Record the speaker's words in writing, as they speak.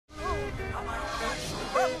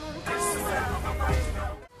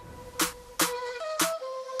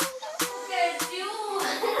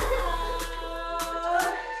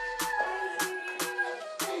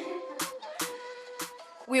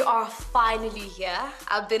are finally here.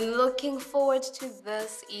 I've been looking forward to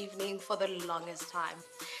this evening for the longest time.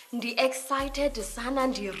 Ndi excited, sana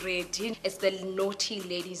ndi ready. It's the Naughty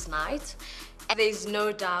Ladies Night. There's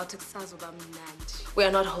no doubt we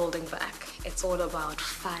are not holding back. It's all about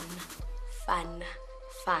fun, fun,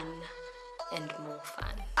 fun, and more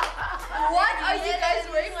fun. What are you guys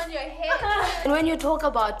wearing on your head? And when you talk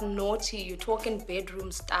about naughty, you're talking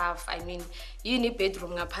bedroom stuff. I mean, you need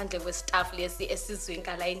bedroom ngaphandle with stuff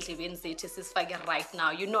right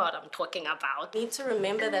now. You know what I'm talking about. You need to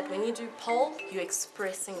remember that when you do pole, you're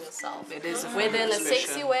expressing yourself. It is whether in a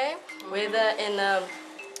sexy way, whether in a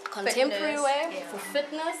contemporary way, for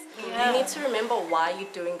fitness. You need to remember why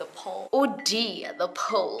you're doing the pole. OD, the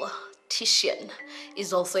pole. Titian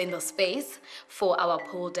is also in the space for our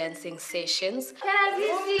pole dancing sessions. Can I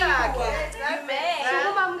please see you? You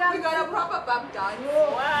may. We got a proper bump dance.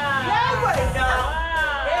 Wow.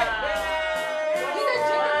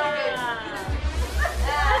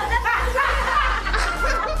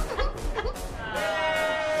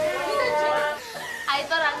 I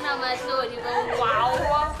thought I'm not my story, but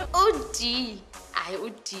wow. OD.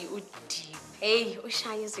 OD. Hey,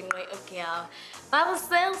 using my girl. Bible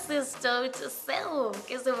sells this stone to sell.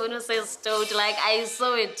 Guess the one who says stone, like I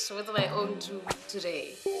saw it with my own two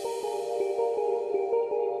today.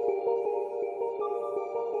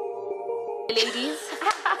 Ladies,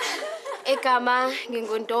 Ekama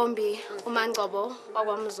Ntombee uMangcobo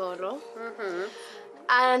wakwamzolo.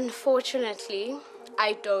 Unfortunately,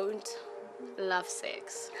 I don't love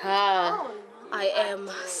sex. I am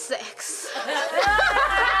sex.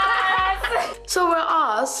 So we're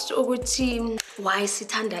asked, Uguti, why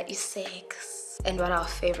sithanda is sex and what our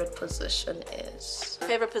favorite position is.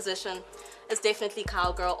 Favorite position is definitely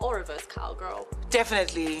cowgirl or reverse cowgirl.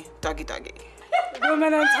 Definitely doggy doggy.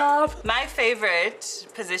 Woman on top. My favorite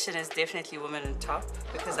position is definitely woman on top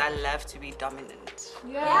because I love to be dominant.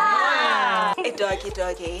 Yeah. A doggy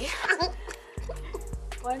doggy.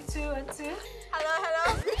 1, 2, 1, 2.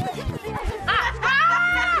 Hello.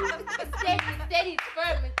 Steady,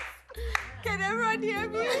 firm. Can everyone hear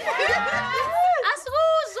me?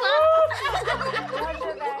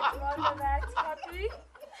 Roger that, copy.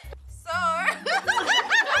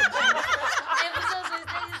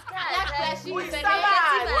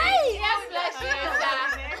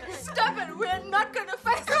 Stop it, we're not gonna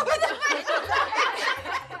fight over the fight.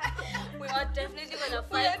 We are definitely gonna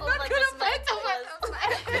fight over this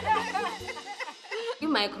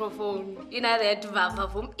microphone. You know that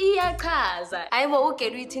vavavum iyaqhaza. Ayibo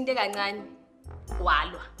ugela uyithinte kancane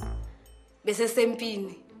walwa. Bese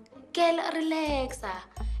sempini. Girl, relaxa.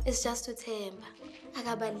 It's just to temper.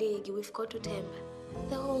 Akabaleki, we've got to temper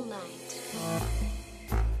the whole night.